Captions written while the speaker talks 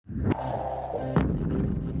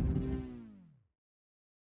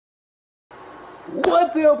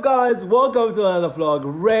What's up guys, welcome to another vlog.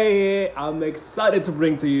 Ray here. I'm excited to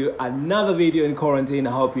bring to you another video in quarantine.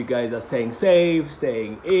 I hope you guys are staying safe,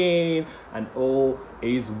 staying in, and all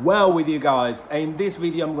is well with you guys. In this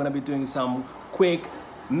video I'm going to be doing some quick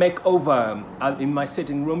makeover in my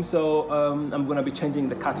sitting room. So I'm going to be changing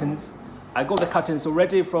the curtains. I got the curtains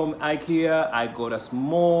already from IKEA. I got a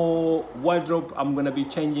small wardrobe I'm going to be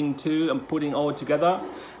changing to and putting all together,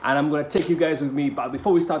 and I'm going to take you guys with me. But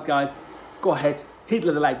before we start guys, go ahead, hit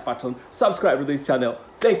the like button, subscribe to this channel.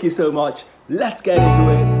 Thank you so much. Let's get into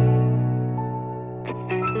it.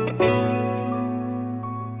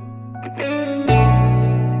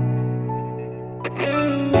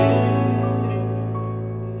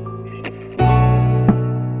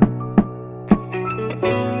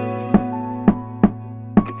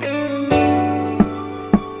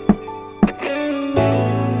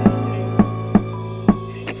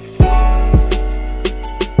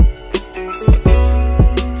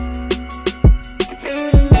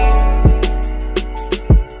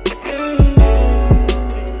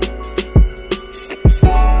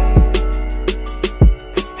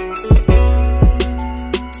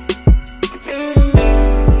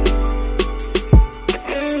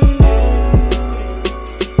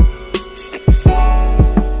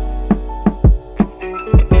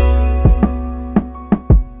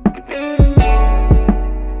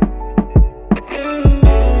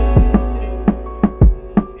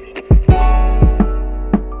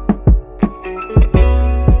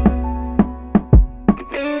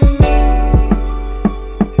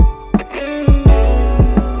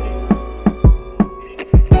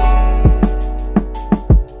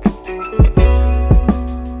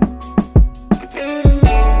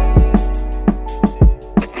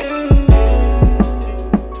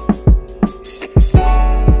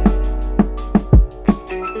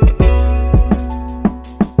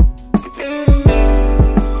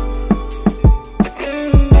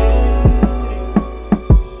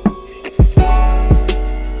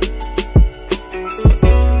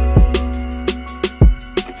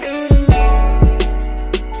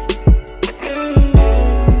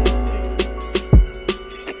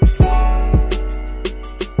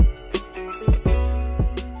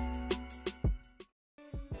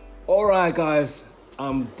 Alright guys,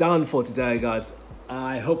 I'm done for today guys.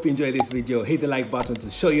 I hope you enjoyed this video. Hit the like button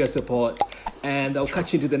to show your support, and I'll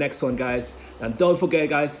catch you to the next one guys. And don't forget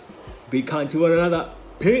guys, be kind to one another.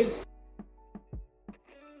 Peace.